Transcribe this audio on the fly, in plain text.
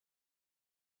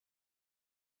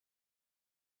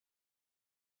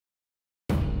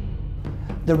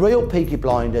The real Peaky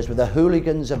Blinders were the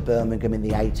hooligans of Birmingham in the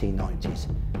 1890s.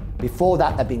 Before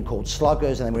that, they'd been called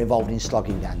sloggers, and they were involved in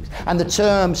slogging gangs. And the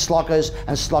term sloggers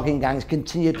and slogging gangs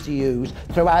continued to use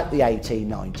throughout the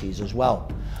 1890s as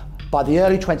well. By the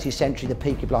early 20th century, the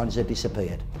Peaky Blinders had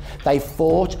disappeared. They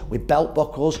fought with belt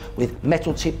buckles, with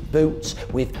metal-tipped boots,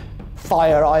 with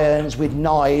fire irons, with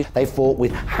knives. They fought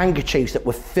with handkerchiefs that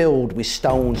were filled with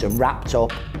stones and wrapped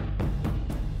up.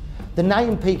 The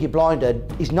name Peaky Blinder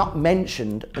is not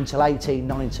mentioned until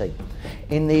 1890.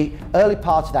 In the early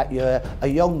part of that year, a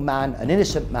young man, an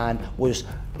innocent man, was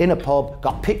in a pub,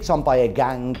 got picked on by a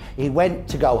gang. He went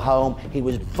to go home. He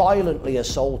was violently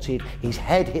assaulted. His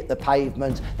head hit the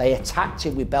pavement. They attacked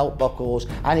him with belt buckles,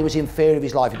 and he was in fear of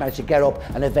his life. He managed to get up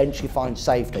and eventually find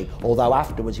safety, although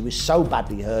afterwards he was so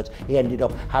badly hurt, he ended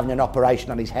up having an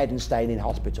operation on his head and staying in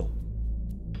hospital.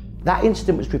 That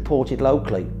incident was reported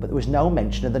locally, but there was no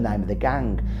mention of the name of the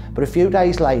gang. But a few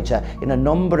days later, in a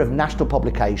number of national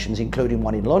publications, including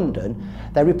one in London,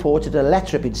 they reported a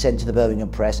letter had been sent to the Birmingham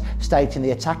press stating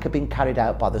the attack had been carried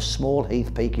out by the Small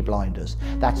Heath Peaky Blinders.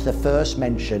 That's the first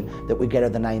mention that we get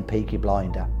of the name Peaky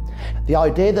Blinder. The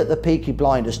idea that the Peaky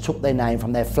Blinders took their name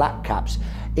from their flat caps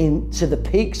into the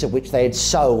peaks of which they had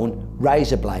sewn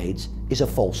razor blades is a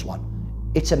false one.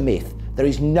 It's a myth. There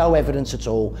is no evidence at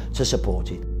all to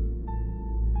support it.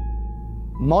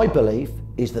 My belief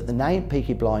is that the name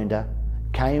Peaky Blinder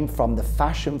came from the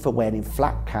fashion for wearing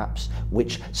flat caps,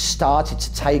 which started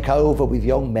to take over with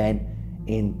young men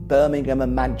in Birmingham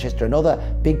and Manchester and other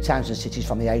big towns and cities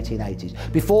from the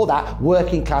 1880s. Before that,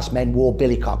 working class men wore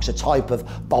billycocks, a type of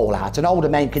bowler hat, and older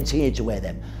men continued to wear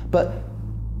them. But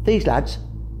these lads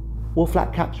wore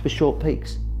flat caps with short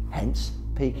peaks, hence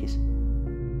peakies.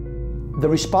 The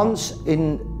response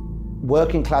in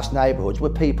working class neighbourhoods where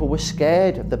people were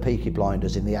scared of the Peaky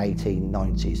Blinders in the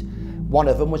 1890s. One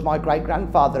of them was my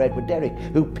great-grandfather, Edward Derrick,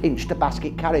 who pinched a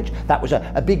basket carriage. That was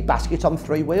a big basket on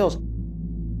 3 wheels.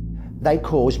 They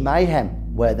caused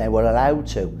mayhem where they were allowed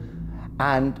to,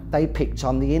 and they picked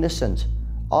on the innocent.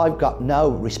 I've got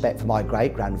no respect for my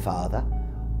great-grandfather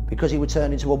because he would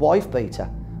turn into a wife-beater.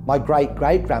 My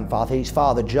great-great-grandfather, his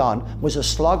father John, was a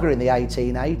slogger in the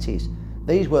 1880s.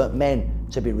 These weren't men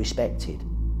to be respected.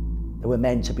 They were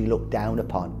meant to be looked down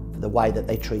upon for the way that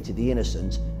they treated the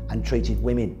innocent and treated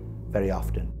women very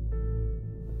often.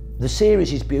 The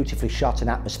series is beautifully shot and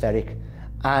atmospheric,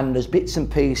 and there's bits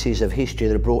and pieces of history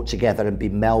that are brought together and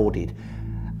been melded,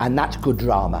 and that's good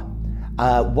drama.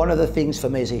 One of the things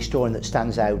for me as a historian that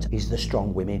stands out is the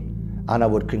strong women, and I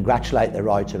would congratulate the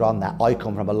writer on that. I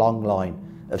come from a long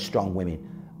line of strong women.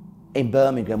 In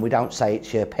Birmingham, we don't say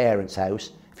it's your parents'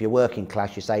 house. If you're working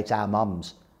class, you say it's our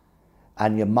mum's.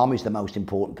 And your mum is the most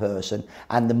important person,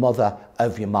 and the mother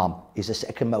of your mum is the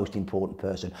second most important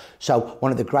person. So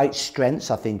one of the great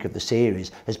strengths, I think, of the series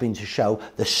has been to show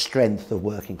the strength of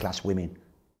working class women.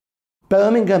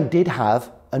 Birmingham did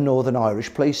have a Northern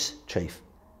Irish police chief.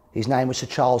 His name was Sir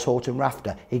Charles Horton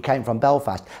Rafter. He came from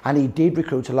Belfast, and he did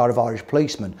recruit a lot of Irish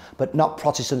policemen, but not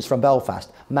Protestants from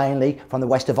Belfast, mainly from the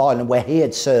west of Ireland, where he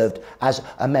had served as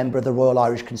a member of the Royal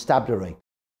Irish Constabulary.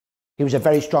 He was a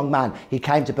very strong man. He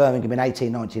came to Birmingham in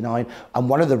 1899, and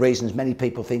one of the reasons many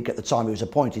people think at the time he was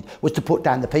appointed was to put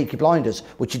down the Peaky Blinders,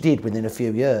 which he did within a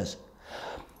few years.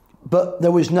 But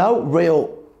there was no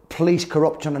real police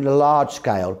corruption on a large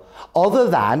scale, other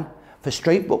than for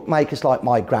street bookmakers like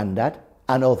my granddad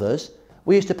and others.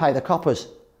 We used to pay the coppers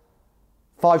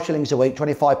 5 shillings a week,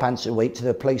 25 pence a week to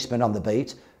the policemen on the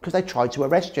beat because they tried to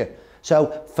arrest you.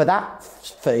 So for that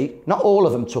fee, not all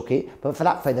of them took it, but for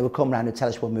that fee they would come round and tell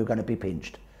us when we were going to be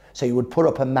pinched. So you would put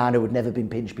up a man who had never been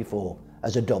pinched before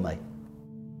as a dummy.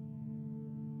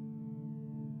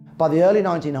 By the early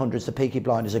 1900s, the Peaky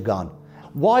Blinders are gone.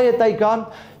 Why had they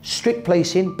gone? Strict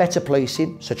policing, better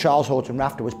policing. Sir Charles Horton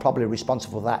Rafter was probably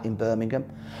responsible for that in Birmingham.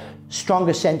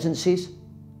 Stronger sentences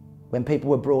when people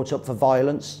were brought up for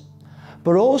violence.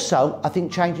 But also, I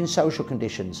think, changing social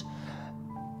conditions.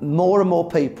 More and more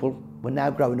people were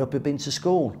now growing up who'd been to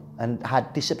school and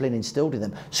had discipline instilled in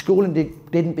them. Schooling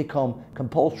didn't become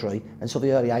compulsory until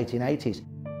the early 1880s.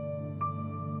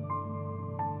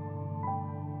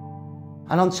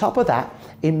 And on top of that,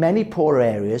 in many poor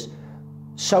areas,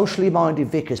 socially minded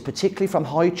vicars, particularly from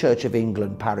High Church of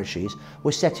England parishes,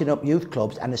 were setting up youth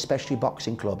clubs and especially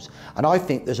boxing clubs. And I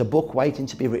think there's a book waiting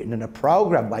to be written and a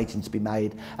programme waiting to be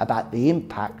made about the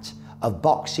impact of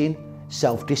boxing,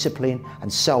 self-discipline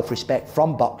and self-respect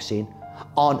from boxing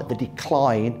on the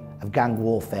decline of gang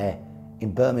warfare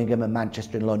in Birmingham and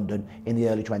Manchester and London in the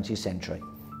early 20th century.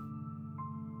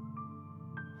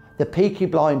 The Peaky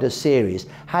Blinders series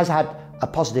has had a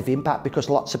positive impact, because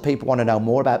lots of people want to know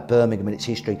more about Birmingham and its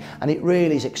history, and it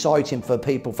really is exciting for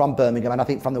people from Birmingham, and I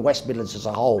think from the West Midlands as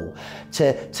a whole,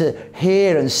 to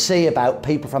hear and see about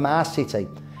people from our city.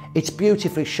 It's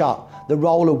beautifully shot. The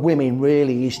role of women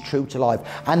really is true to life,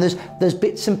 and there's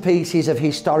bits and pieces of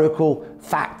historical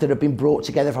fact that have been brought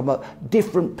together from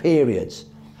different periods.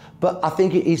 But I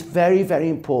think it is very, very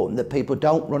important that people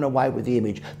don't run away with the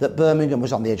image that Birmingham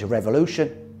was on the edge of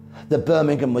revolution, that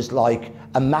Birmingham was like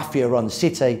a mafia-run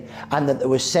city, and that there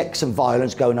was sex and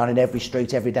violence going on in every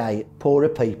street every day. Poorer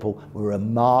people were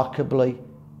remarkably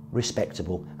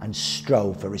respectable and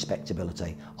strove for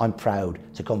respectability. I'm proud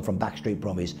to come from backstreet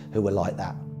Brummies who were like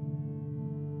that.